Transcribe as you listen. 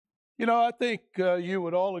I think you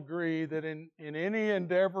would all agree that in any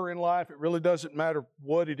endeavor in life, it really doesn't matter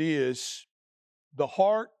what it is, the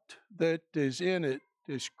heart that is in it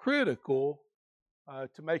is critical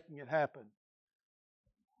to making it happen.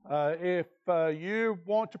 If you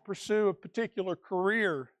want to pursue a particular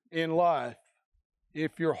career in life,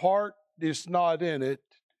 if your heart is not in it,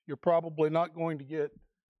 you're probably not going to get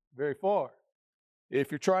very far.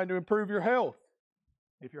 If you're trying to improve your health,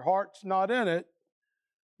 if your heart's not in it,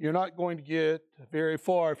 you're not going to get very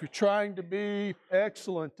far. If you're trying to be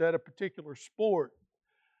excellent at a particular sport,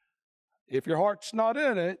 if your heart's not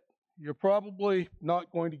in it, you're probably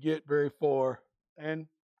not going to get very far. And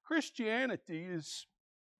Christianity is,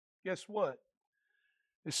 guess what?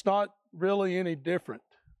 It's not really any different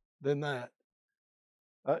than that.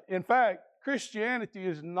 In fact, Christianity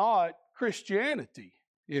is not Christianity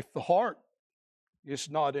if the heart is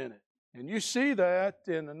not in it. And you see that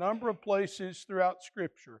in a number of places throughout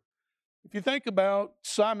Scripture. If you think about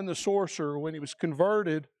Simon the sorcerer, when he was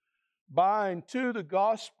converted by and to the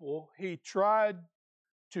gospel, he tried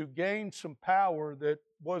to gain some power that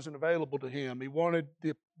wasn't available to him. He wanted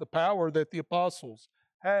the power that the apostles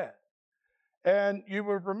had. And you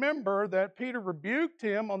would remember that Peter rebuked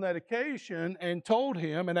him on that occasion and told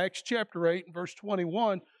him in Acts chapter 8 and verse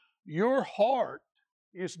 21, your heart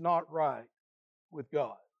is not right with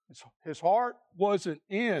God. His heart wasn't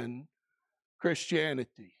in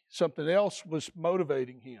Christianity. Something else was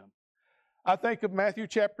motivating him. I think of Matthew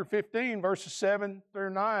chapter 15, verses 7 through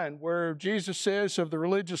 9, where Jesus says of the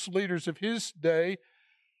religious leaders of his day,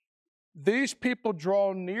 these people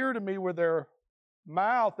draw near to me with their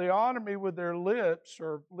mouth, they honor me with their lips,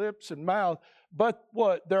 or lips and mouth, but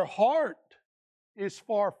what? Their heart is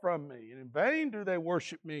far from me. And in vain do they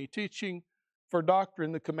worship me, teaching for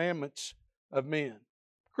doctrine the commandments of men.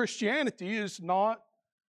 Christianity is not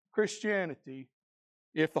Christianity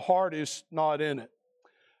if the heart is not in it.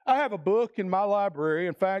 I have a book in my library,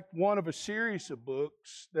 in fact, one of a series of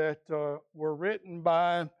books that were written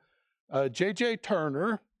by J.J.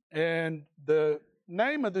 Turner, and the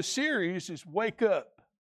name of the series is Wake Up.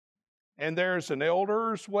 And there's an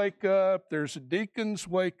Elders Wake Up, there's a Deacons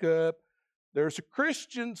Wake Up, there's a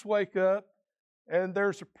Christians Wake Up, and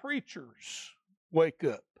there's a Preachers Wake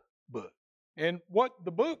Up book. And what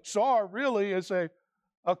the books are really is a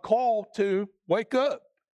call to wake up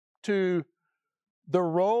to the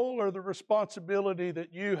role or the responsibility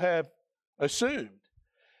that you have assumed.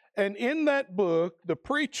 And in that book, the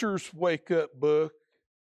Preacher's Wake Up book,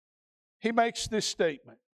 he makes this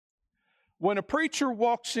statement. When a preacher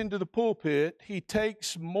walks into the pulpit, he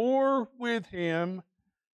takes more with him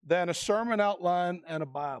than a sermon outline and a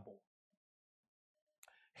Bible.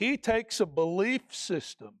 He takes a belief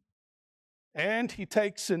system and he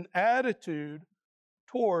takes an attitude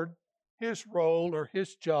toward his role or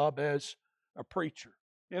his job as a preacher.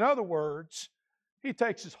 In other words, he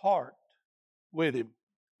takes his heart with him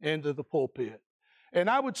into the pulpit. And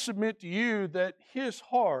I would submit to you that his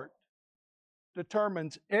heart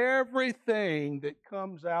determines everything that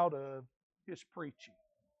comes out of his preaching.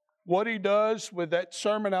 What he does with that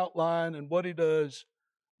sermon outline and what he does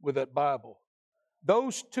with that Bible.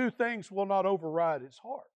 Those two things will not override his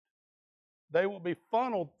heart. They will be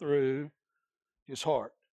funneled through his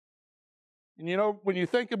heart. And when you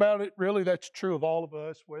think about it, really that's true of all of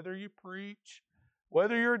us, whether you preach,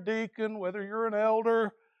 whether you're a deacon, whether you're an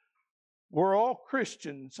elder, we're all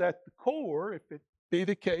Christians at the core. If it be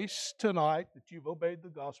the case tonight that you've obeyed the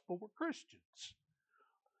gospel, we're Christians.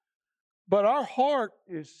 But our heart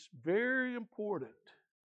is very important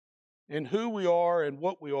in who we are and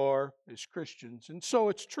what we are as Christians. And so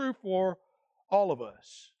it's true for all of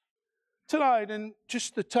us. Tonight, in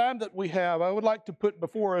just the time that we have, I would like to put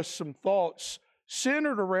before us some thoughts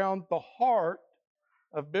centered around the heart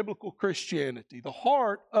of biblical Christianity, the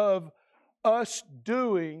heart of us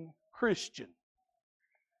doing Christian.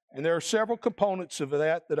 And there are several components of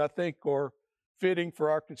that I think are fitting for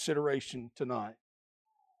our consideration tonight.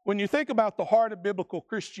 When you think about the heart of biblical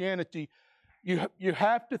Christianity, you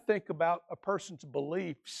have to think about a person's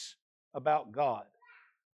beliefs about God.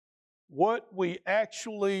 What we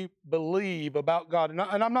actually believe about God.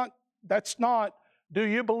 That's not, do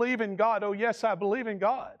you believe in God? Oh, yes, I believe in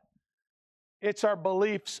God. It's our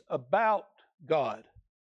beliefs about God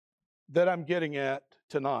that I'm getting at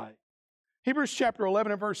tonight. Hebrews chapter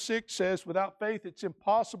 11 and verse 6 says, without faith it's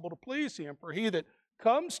impossible to please Him, for he that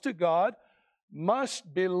comes to God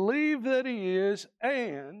must believe that He is,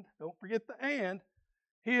 and, don't forget the and,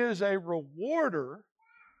 He is a rewarder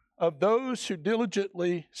of those who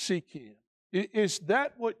diligently seek Him. Is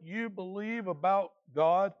that what you believe about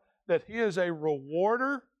God? That He is a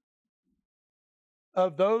rewarder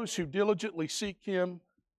of those who diligently seek Him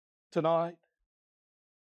tonight?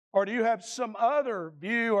 Or do you have some other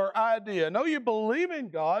view or idea? I know you believe in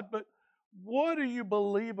God, but what do you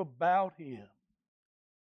believe about Him?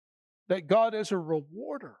 That God is a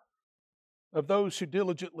rewarder of those who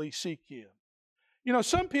diligently seek Him. You know,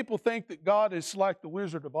 some people think that God is like the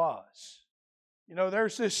Wizard of Oz. You know,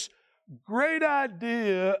 there's this great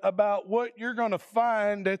idea about what you're going to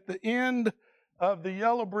find at the end of the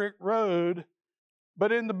yellow brick road,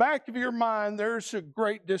 but in the back of your mind, there's a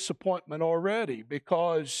great disappointment already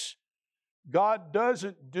because God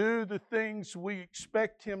doesn't do the things we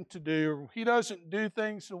expect Him to do. He doesn't do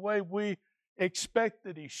things the way we expect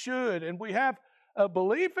that He should. And we have a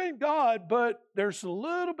belief in God, but there's a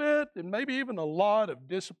little bit and maybe even a lot of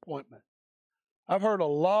disappointment. I've heard a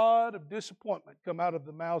lot of disappointment come out of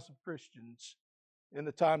the mouths of Christians in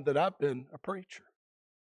the time that I've been a preacher.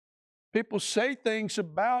 People say things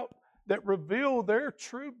about that reveal their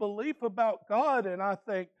true belief about God, and I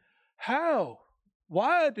think, how?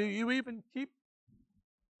 Why do you even keep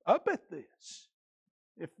up at this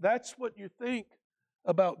if that's what you think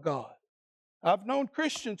about God? I've known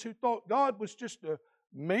Christians who thought God was just a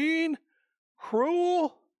mean,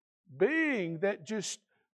 cruel being that just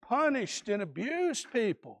punished and abused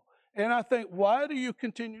people. And I think, why do you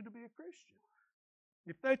continue to be a Christian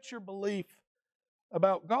if that's your belief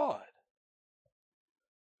about God?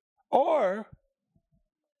 Or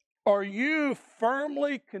are you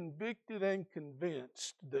firmly convicted and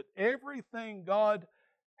convinced that everything God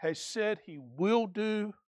has said He will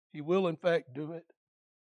do, He will in fact do it?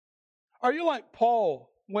 Are you like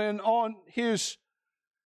Paul when on his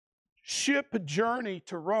ship journey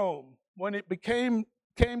to Rome, when it came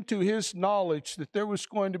to his knowledge that there was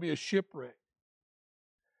going to be a shipwreck,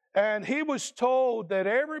 and he was told that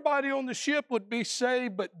everybody on the ship would be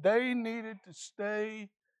saved, but they needed to stay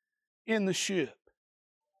in the ship?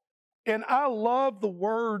 And I love the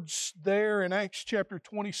words there in Acts chapter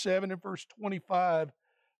 27 and verse 25,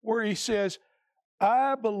 where he says,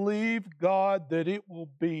 I believe, God, that it will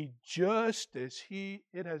be just as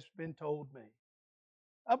it has been told me.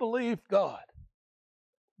 I believe, God,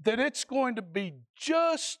 that it's going to be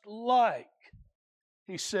just like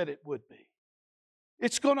He said it would be.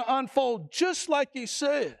 It's going to unfold just like He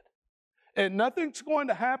said. And nothing's going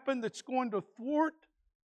to happen that's going to thwart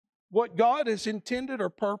what God has intended or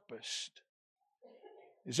purposed.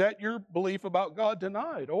 Is that your belief about God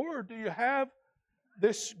tonight? Or do you have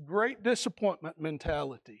this great disappointment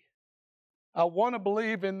mentality? I want to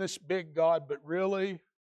believe in this big God, but really,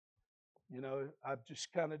 I'm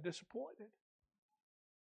just kind of disappointed.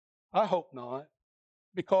 I hope not,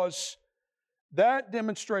 because that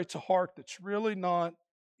demonstrates a heart that's really not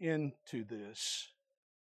into this.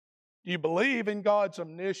 Do you believe in God's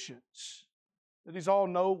omniscience, that He's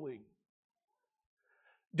all-knowing?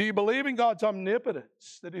 Do you believe in God's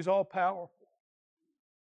omnipotence, that He's all-powerful?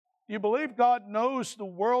 Do you believe God knows the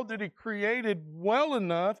world that He created well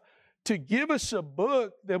enough to give us a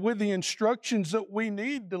book that with the instructions that we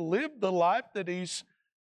need to live the life that He's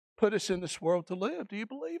put us in this world to live? Do you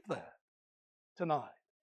believe that tonight?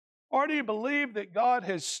 Or do you believe that God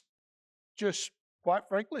has just, quite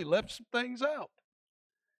frankly, left some things out?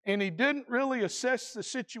 And He didn't really assess the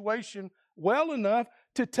situation well enough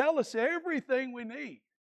to tell us everything we need.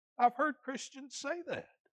 I've heard Christians say that.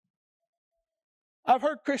 I've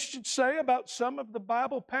heard Christians say about some of the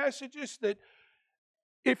Bible passages that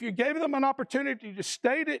if you gave them an opportunity to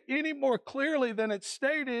state it any more clearly than it's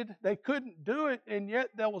stated, they couldn't do it, and yet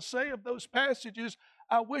they will say of those passages,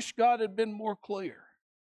 I wish God had been more clear.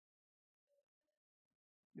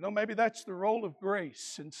 Maybe that's the role of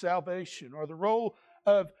grace in salvation, or the role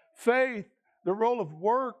of faith, the role of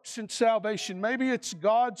works in salvation. Maybe it's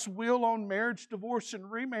God's will on marriage, divorce, and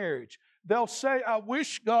remarriage. They'll say, I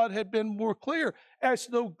wish God had been more clear, as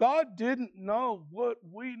though God didn't know what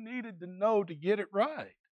we needed to know to get it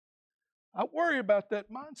right. I worry about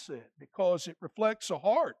that mindset because it reflects a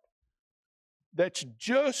heart that's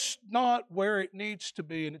just not where it needs to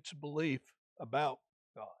be in its belief about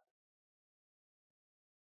God.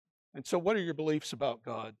 And so, what are your beliefs about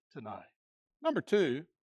God tonight? Number two,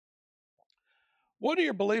 what are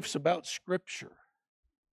your beliefs about Scripture?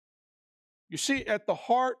 You see, at the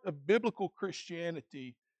heart of biblical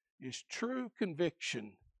Christianity is true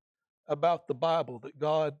conviction about the Bible that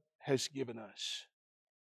God has given us.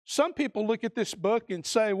 Some people look at this book and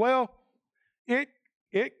say, well,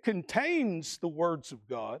 it contains the words of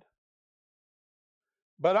God,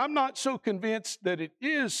 but I'm not so convinced that it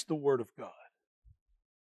is the Word of God.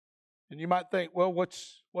 And you might think, well,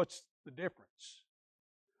 what's the difference?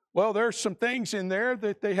 Well, there are some things in there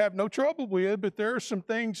that they have no trouble with, but there are some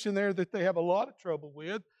things in there that they have a lot of trouble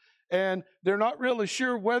with, and they're not really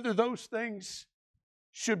sure whether those things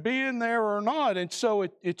should be in there or not. And so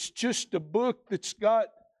it's just a book that's got,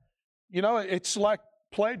 it's like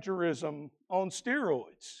plagiarism on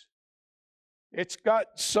steroids. It's got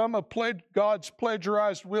some of God's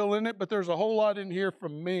plagiarized will in it, but there's a whole lot in here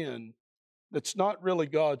from men that's not really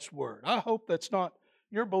God's Word. I hope that's not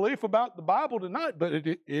your belief about the Bible tonight, but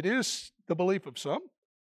it is the belief of some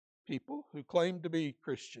people who claim to be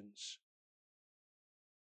Christians.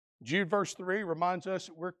 Jude verse 3 reminds us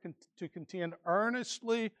that we're to contend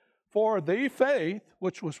earnestly for the faith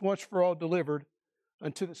which was once for all delivered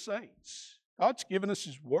unto the saints. God's given us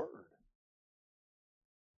His Word,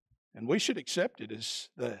 and we should accept it as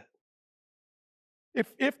that.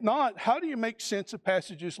 If not, how do you make sense of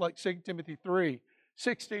passages like 2 Timothy 3,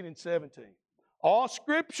 16 and 17? All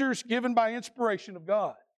Scripture is given by inspiration of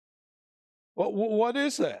God. What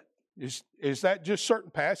is that? Is that just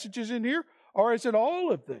certain passages in here? Or is it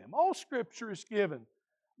all of them? All Scripture is given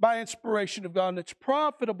by inspiration of God, and it's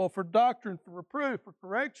profitable for doctrine, for reproof, for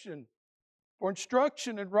correction, for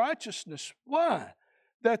instruction in righteousness. Why?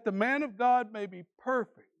 That the man of God may be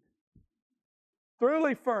perfect,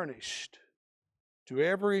 thoroughly furnished to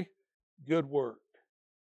every good work.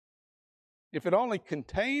 If it only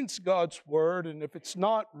contains God's Word, and if it's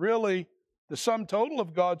not really the sum total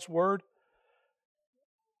of God's Word,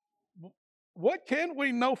 what can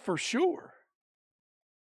we know for sure?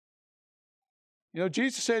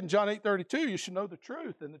 Jesus said in John 8:32, you should know the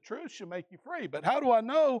truth, and the truth shall make you free. But how do I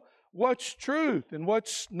know what's truth and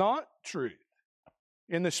what's not truth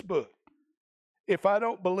in this book if I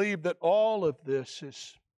don't believe that all of this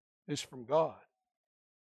is from God?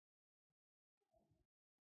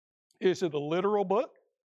 Is it a literal book?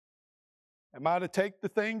 Am I to take the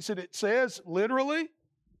things that it says literally?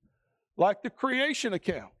 Like the creation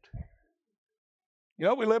account.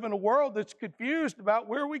 We live in a world that's confused about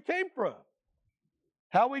where we came from,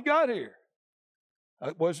 how we got here.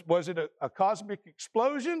 Was it a cosmic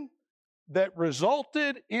explosion that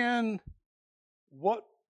resulted in what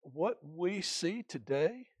we see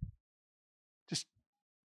today?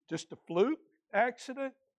 Just a fluke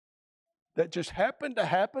accident that just happened to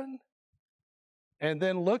happen? And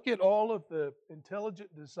then look at all of the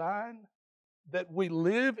intelligent design that we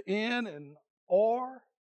live in and are.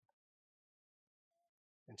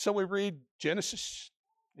 And so we read Genesis.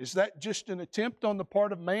 Is that just an attempt on the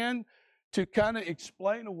part of man to kind of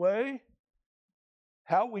explain away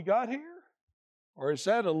how we got here? Or is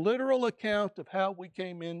that a literal account of how we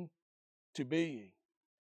came into being?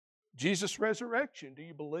 Jesus' resurrection, do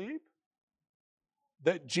you believe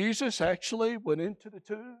that Jesus actually went into the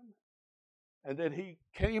tomb and that He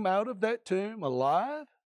came out of that tomb alive?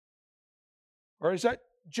 Or is that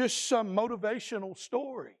just some motivational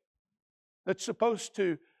story that's supposed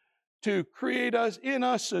to create in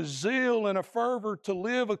us a zeal and a fervor to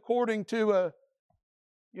live according to a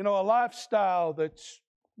lifestyle that's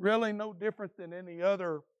really no different than any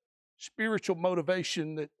other spiritual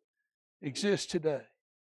motivation that exists today?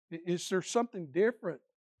 Is there something different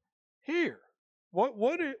here?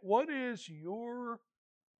 What is your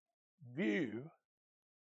view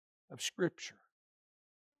of Scripture?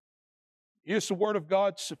 Is the Word of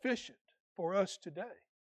God sufficient for us today?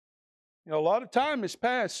 A lot of time has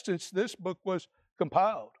passed since this book was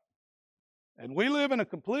compiled. And we live in a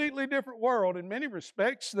completely different world in many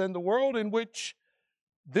respects than the world in which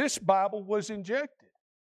this Bible was injected.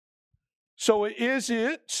 So is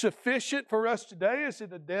it sufficient for us today? Is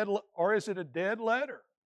it a dead letter?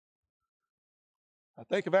 I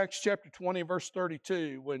think of Acts chapter 20, verse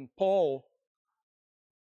 32, when Paul,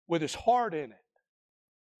 with his heart in it,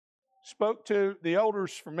 spoke to the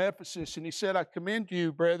elders from Ephesus, and he said, I commend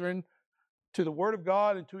you, brethren, to the Word of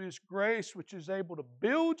God and to His grace, which is able to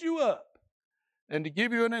build you up and to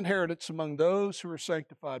give you an inheritance among those who are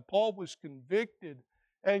sanctified. Paul was convicted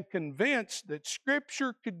and convinced that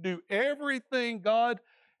Scripture could do everything God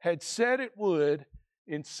had said it would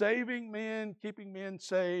in saving men, keeping men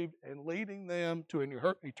saved, and leading them to an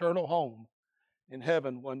eternal home in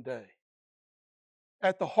heaven one day.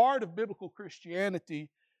 At the heart of biblical Christianity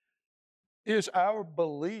is our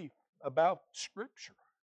belief about Scripture.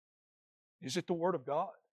 Is it the Word of God?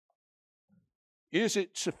 Is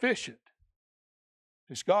it sufficient?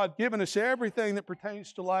 Has God given us everything that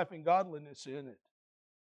pertains to life and godliness in it?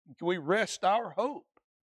 And can we rest our hope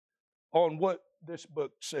on what this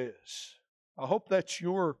book says? I hope that's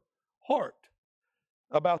your heart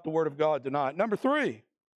about the Word of God tonight. Number 3,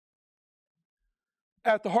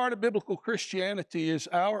 at the heart of biblical Christianity is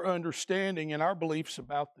our understanding and our beliefs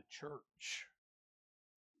about the church.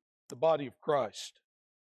 the body of Christ.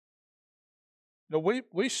 Now,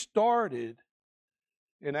 we started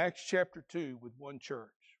in Acts chapter 2 with one church.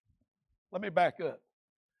 Let me back up.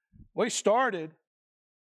 We started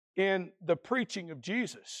in the preaching of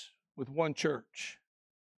Jesus with one church.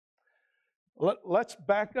 Let's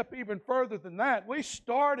back up even further than that. We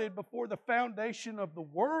started before the foundation of the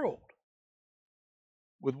world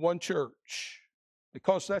with one church,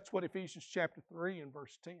 because that's what Ephesians chapter 3 and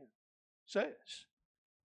verse 10 says.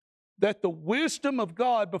 That the wisdom of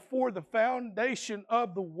God before the foundation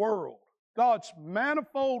of the world, God's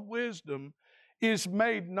manifold wisdom, is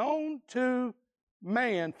made known to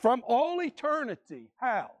man from all eternity.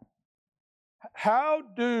 How? How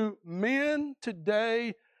do men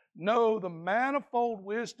today know the manifold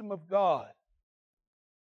wisdom of God?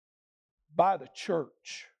 By the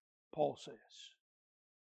church, Paul says.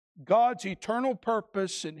 God's eternal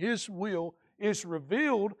purpose and His will is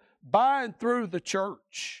revealed by and through the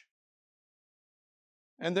church.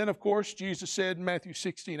 And then, of course, Jesus said in Matthew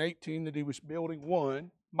 16:18 that He was building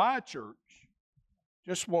one, my church,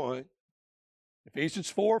 just one.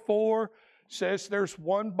 Ephesians 4:4 says there's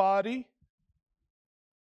one body.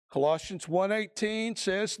 Colossians 1:18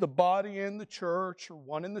 says the body and the church are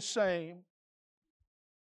one and the same.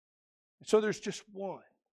 So there's just one.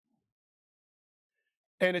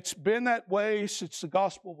 And it's been that way since the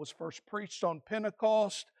gospel was first preached on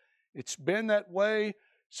Pentecost. It's been that way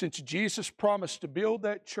since Jesus promised to build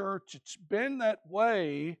that church. It's been that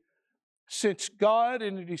way since God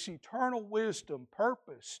in His eternal wisdom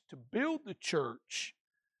purposed to build the church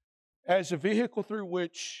as a vehicle through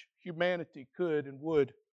which humanity could and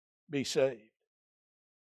would be saved.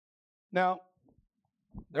 Now,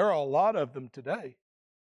 there are a lot of them today.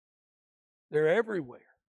 They're everywhere.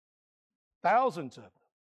 Thousands of them.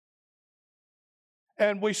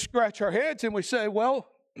 And we scratch our heads and we say, well,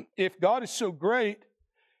 if God is so great,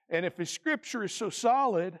 and if His Scripture is so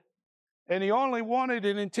solid, and He only wanted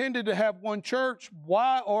and intended to have one church,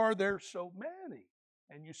 why are there so many?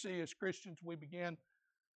 And you see, as Christians, we begin,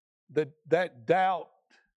 that doubt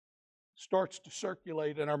starts to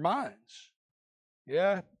circulate in our minds.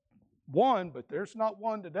 Yeah, one, but there's not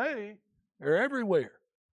one today. They're everywhere.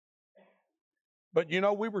 But you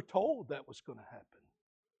know, we were told that was going to happen.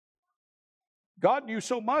 God knew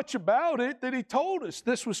so much about it that He told us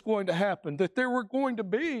this was going to happen, that there were going to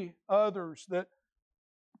be others that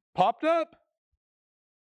popped up.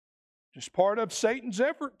 Just part of Satan's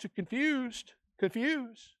effort to confuse.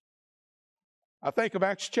 I think of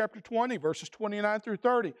Acts chapter 20, verses 29 through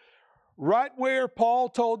 30. Right where Paul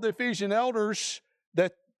told the Ephesian elders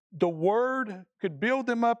that the Word could build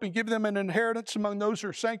them up and give them an inheritance among those who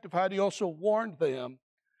are sanctified, he also warned them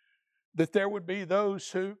that there would be those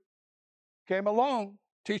who came along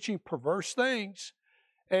teaching perverse things.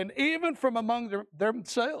 And even from among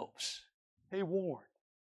themselves, he warned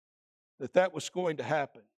that was going to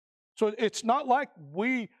happen. So it's not like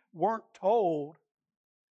we weren't told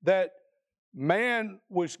that man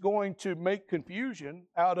was going to make confusion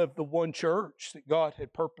out of the one church that God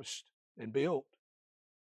had purposed and built.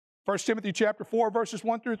 1 Timothy chapter 4, verses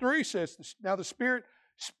 1 through 3 says, now the Spirit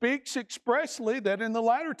speaks expressly that in the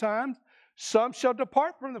latter times some shall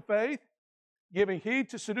depart from the faith, giving heed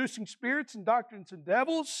to seducing spirits and doctrines and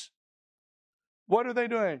devils. What are they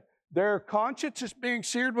doing? Their conscience is being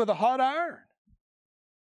seared with a hot iron.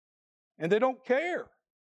 And they don't care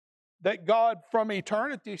that God from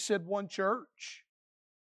eternity said one church.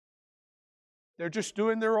 They're just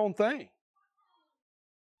doing their own thing.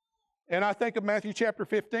 And I think of Matthew chapter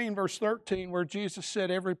 15, verse 13, where Jesus said,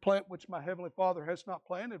 every plant which my heavenly Father has not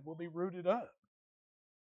planted will be rooted up.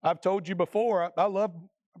 I've told you before, I love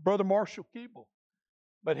Brother Marshall Keeble.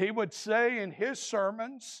 But he would say in his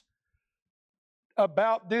sermons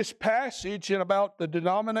about this passage and about the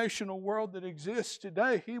denominational world that exists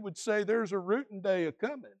today, he would say there's a rooting day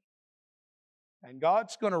a-coming. And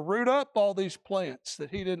God's going to root up all these plants that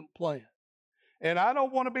He didn't plant. And I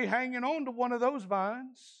don't want to be hanging on to one of those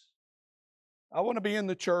vines. I want to be in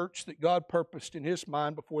the church that God purposed in His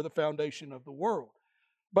mind before the foundation of the world.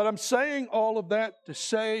 But I'm saying all of that to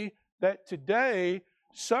say that today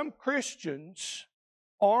some Christians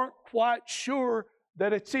aren't quite sure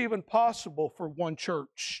that it's even possible for one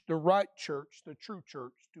church, the right church, the true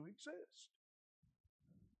church, to exist.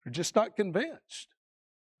 They're just not convinced.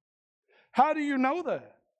 How do you know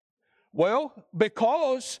that? Well,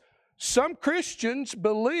 because some Christians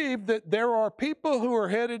believe that there are people who are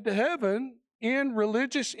headed to heaven in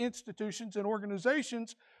religious institutions and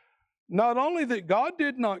organizations, not only that God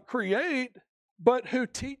did not create, but who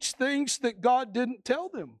teach things that God didn't tell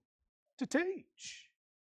them to teach.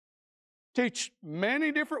 Teach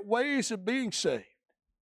many different ways of being saved.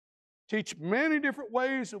 teach many different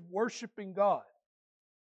ways of worshiping God.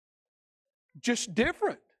 Just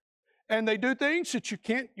different. And they do things that you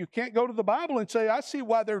can't go to the Bible and say, I see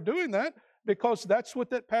why they're doing that, because that's what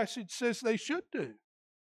that passage says they should do.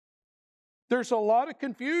 There's a lot of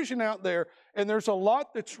confusion out there, and there's a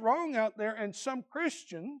lot that's wrong out there, and some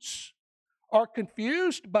Christians are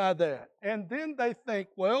confused by that. And then they think,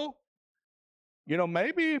 well,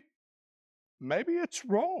 maybe it's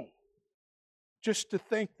wrong just to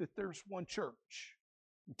think that there's one church.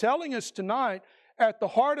 I'm telling us tonight, at the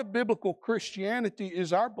heart of biblical Christianity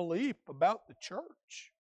is our belief about the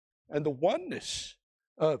church and the oneness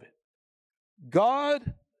of it.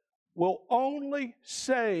 God will only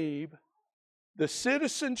save the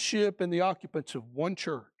citizenship and the occupants of one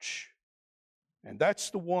church. And that's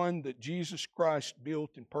the one that Jesus Christ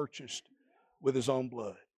built and purchased with His own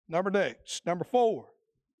blood. Number 4.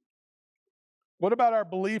 What about our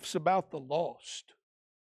beliefs about the lost?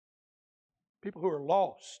 People who are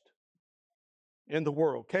lost in the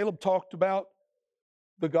world. Caleb talked about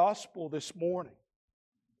the gospel this morning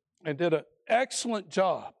and did an excellent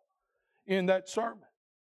job in that sermon.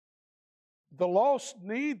 The lost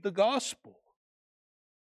need the gospel.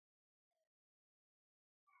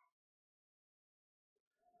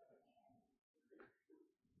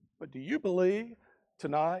 But do you believe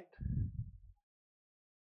tonight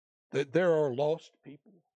that there are lost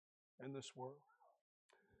people in this world?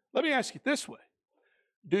 Let me ask you this way.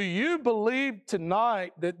 Do you believe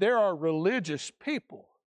tonight that there are religious people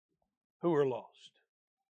who are lost?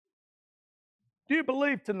 Do you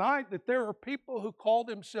believe tonight that there are people who call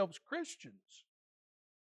themselves Christians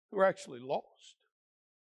who are actually lost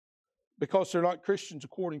because they're not Christians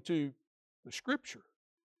according to the Scripture?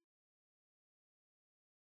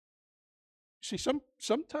 See,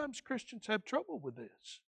 sometimes Christians have trouble with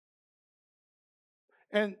this.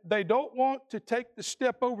 And they don't want to take the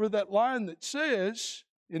step over that line that says,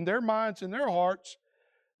 in their minds and their hearts,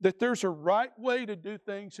 that there's a right way to do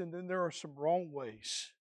things and then there are some wrong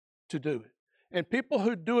ways to do it. And people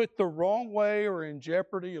who do it the wrong way are in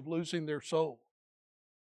jeopardy of losing their soul.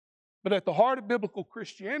 But at the heart of biblical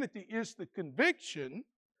Christianity is the conviction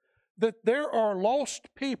that there are lost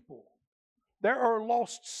people. There are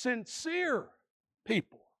lost, sincere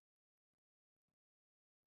people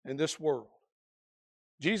in this world.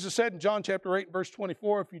 Jesus said in John chapter 8, verse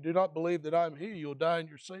 24, if you do not believe that I am He, you'll die in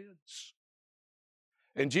your sins.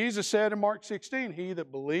 And Jesus said in Mark 16, he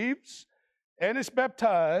that believes and is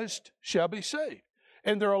baptized shall be saved.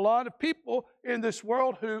 And there are a lot of people in this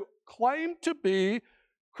world who claim to be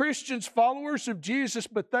Christians, followers of Jesus,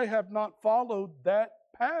 but they have not followed that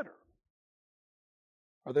pattern.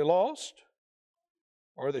 Are they lost?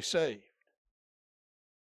 Or are they saved?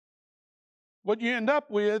 What you end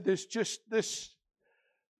up with is just this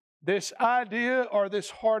idea or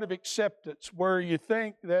this heart of acceptance where you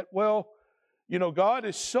think that, well, God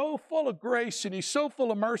is so full of grace and He's so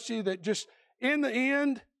full of mercy that just in the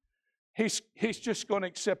end, He's just going to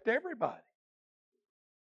accept everybody.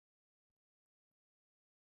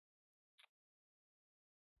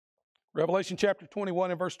 Revelation chapter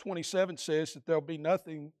 21 and verse 27 says that there'll be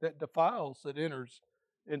nothing that defiles that enters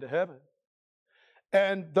into heaven.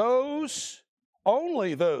 And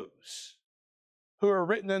only those who are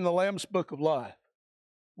written in the Lamb's book of life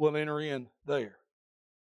will enter in there.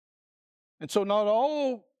 And so not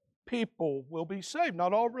all people will be saved.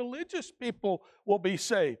 Not all religious people will be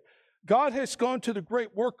saved. God has gone to the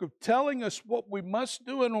great work of telling us what we must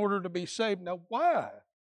do in order to be saved. Now, why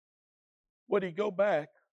would He go back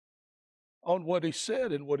on what He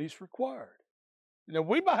said and what He's required?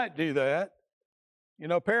 We might do that.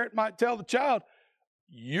 A parent might tell the child,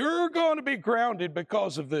 you're going to be grounded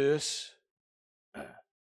because of this.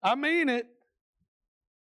 I mean it.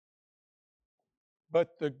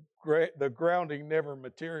 But the grounding never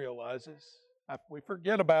materializes. We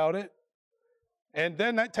forget about it. And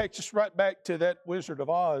then that takes us right back to that Wizard of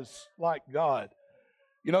Oz like God.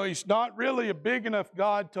 He's not really a big enough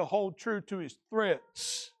God to hold true to His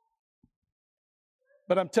threats.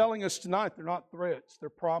 But I'm telling us tonight, they're not threats, they're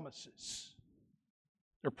promises.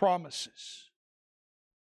 They're promises.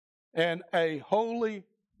 And a holy,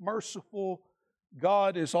 merciful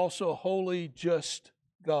God is also a holy, just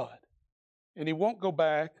God. And He won't go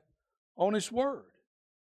back on His word.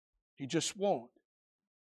 He just won't.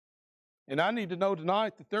 And I need to know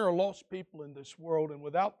tonight that there are lost people in this world, and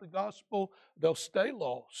without the gospel, they'll stay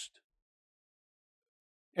lost.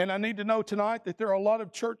 And I need to know tonight that there are a lot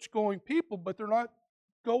of church-going people, but they're not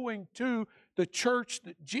going to the church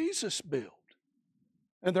that Jesus built.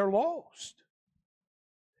 And they're lost.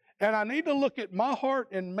 And I need to look at my heart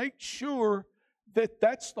and make sure that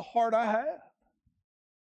that's the heart I have.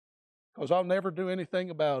 because I'll never do anything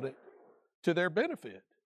about it to their benefit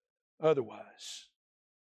otherwise.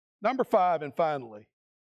 Number 5, and finally,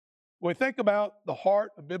 when we think about the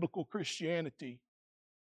heart of biblical Christianity,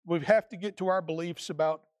 we have to get to our beliefs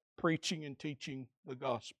about preaching and teaching the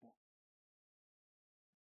gospel.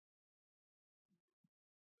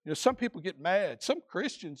 Some people get mad. Some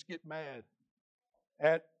Christians get mad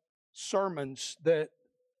at sermons that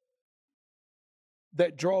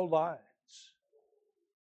draw lines,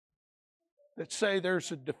 that say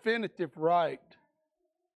there's a definitive right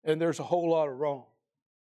and there's a whole lot of wrong.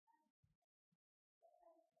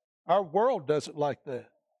 Our world doesn't like that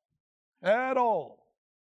at all.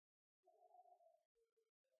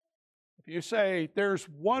 If you say there's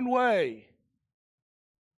one way,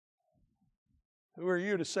 who are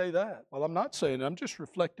you to say that? Well, I'm not saying it. I'm just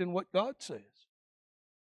reflecting what God says.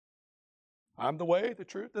 I'm the way, the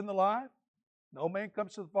truth, and the life. No man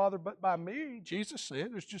comes to the Father but by me. Jesus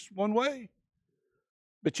said there's just one way.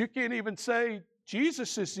 But you can't even say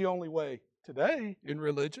Jesus is the only way today in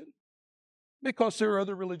religion, because there are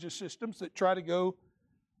other religious systems that try to go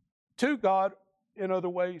to God in other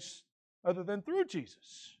ways other than through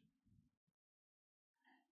Jesus.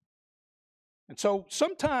 And so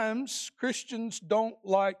sometimes Christians don't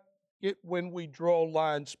like it when we draw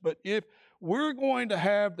lines, but if we're going to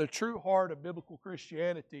have the true heart of biblical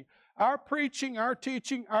Christianity, our preaching, our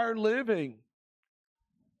teaching, our living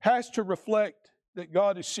has to reflect that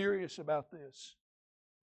God is serious about this.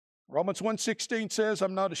 Romans 1:16 says,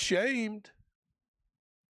 I'm not ashamed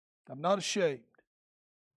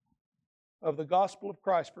of the gospel of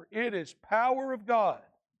Christ, for it is power of God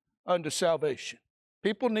unto salvation.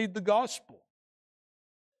 People need the gospel.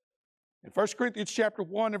 In 1 Corinthians chapter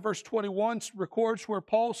 1 and verse 21 records where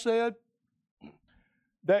Paul said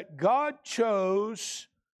that God chose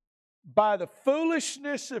by the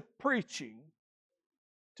foolishness of preaching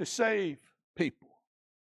to save people.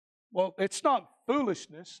 Well, it's not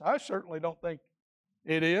foolishness. I certainly don't think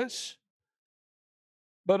it is.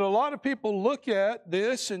 But a lot of people look at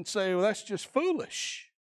this and say, well, that's just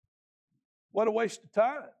foolish. What a waste of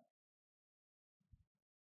time.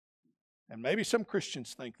 And maybe some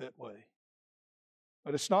Christians think that way.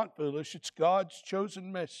 But it's not foolish. It's God's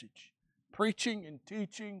chosen message, preaching and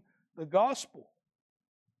teaching the gospel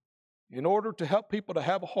in order to help people to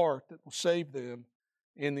have a heart that will save them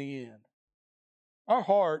in the end. Our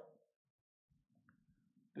heart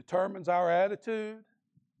determines our attitude.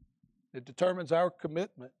 It determines our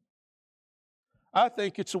commitment. I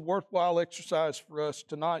think it's a worthwhile exercise for us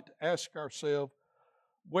tonight to ask ourselves,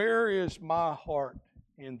 where is my heart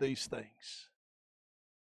in these things?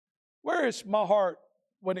 Where is my heart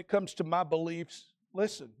when it comes to my beliefs?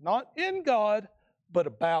 Listen, not in God, but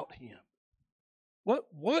about Him.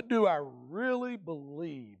 What do I really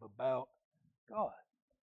believe about God?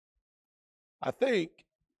 I think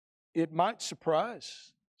it might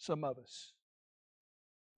surprise some of us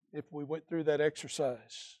if we went through that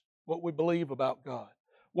exercise, what we believe about God.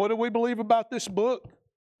 What do we believe about this book?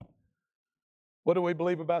 What do we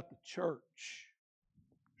believe about the church?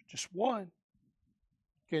 Just one.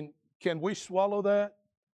 Can we swallow that?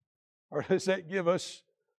 Or does that give us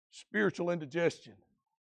spiritual indigestion?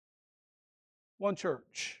 One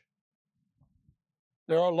church.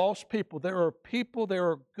 There are lost people. There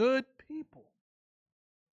are good people.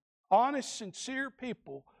 Honest, sincere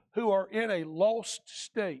people who are in a lost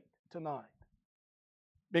state tonight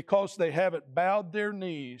because they haven't bowed their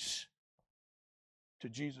knees to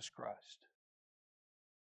Jesus Christ.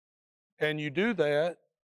 And you do that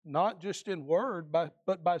not just in word,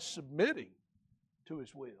 but by submitting to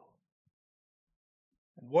His will.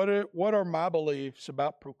 And what are my beliefs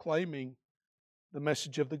about proclaiming the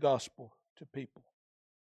message of the gospel to people?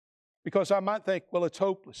 Because I might think, well, it's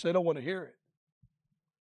hopeless. They don't want to hear it.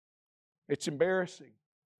 It's embarrassing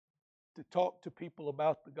to talk to people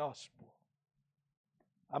about the gospel.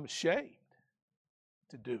 I'm ashamed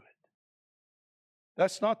to do it.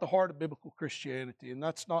 That's not the heart of biblical Christianity, and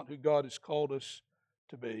that's not who God has called us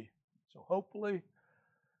to be. So hopefully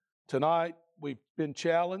tonight we've been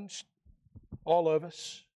challenged, all of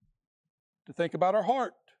us, to think about our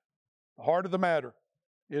heart. The heart of the matter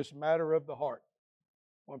is matter of the heart,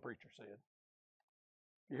 one preacher said.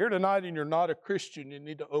 If you're here tonight and you're not a Christian, you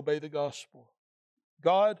need to obey the gospel.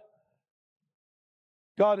 God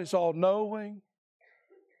is all-knowing.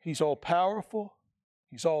 He's all-powerful.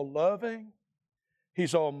 He's all-loving.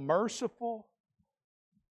 He's all-merciful.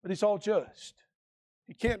 But He's all-just.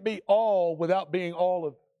 He can't be all without being all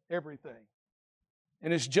of everything.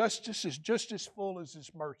 And His justice is just as full as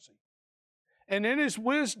His mercy. And in His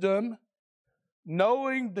wisdom,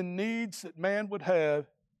 knowing the needs that man would have,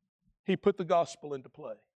 He put the gospel into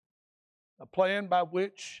play. a plan by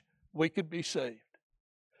which we could be saved.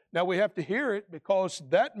 Now we have to hear it because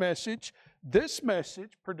this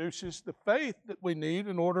message produces the faith that we need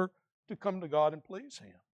in order to come to God and please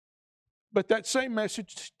Him. But that same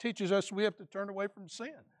message teaches us we have to turn away from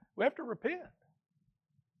sin. We have to repent.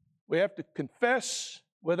 We have to confess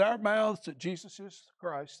with our mouths that Jesus is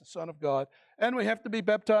Christ, the Son of God, and we have to be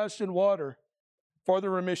baptized in water for the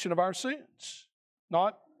remission of our sins.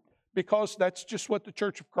 Not because that's just what the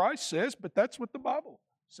Church of Christ says, but that's what the Bible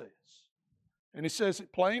says. And it says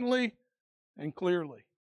it plainly and clearly.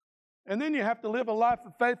 And then you have to live a life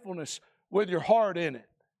of faithfulness with your heart in it.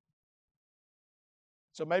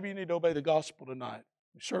 So maybe you need to obey the gospel tonight.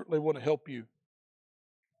 We certainly want to help you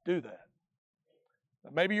do that.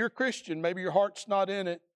 But maybe you're a Christian, maybe your heart's not in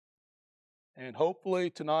it. And hopefully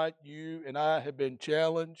tonight you and I have been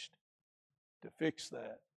challenged to fix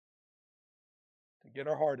that, to get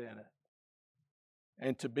our heart in it,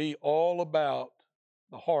 and to be all about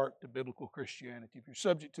the heart to biblical Christianity. If you're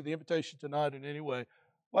subject to the invitation tonight in any way,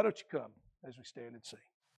 why don't you come as we stand and sing?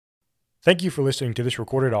 Thank you for listening to this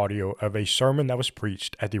recorded audio of a sermon that was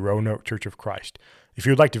preached at the Roanoke Church of Christ. If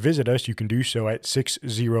you would like to visit us, you can do so at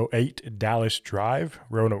 608 Dallas Drive,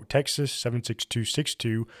 Roanoke, Texas,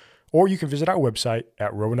 76262, or you can visit our website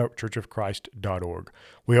at roanokechurchofchrist.org.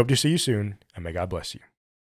 We hope to see you soon, and may God bless you.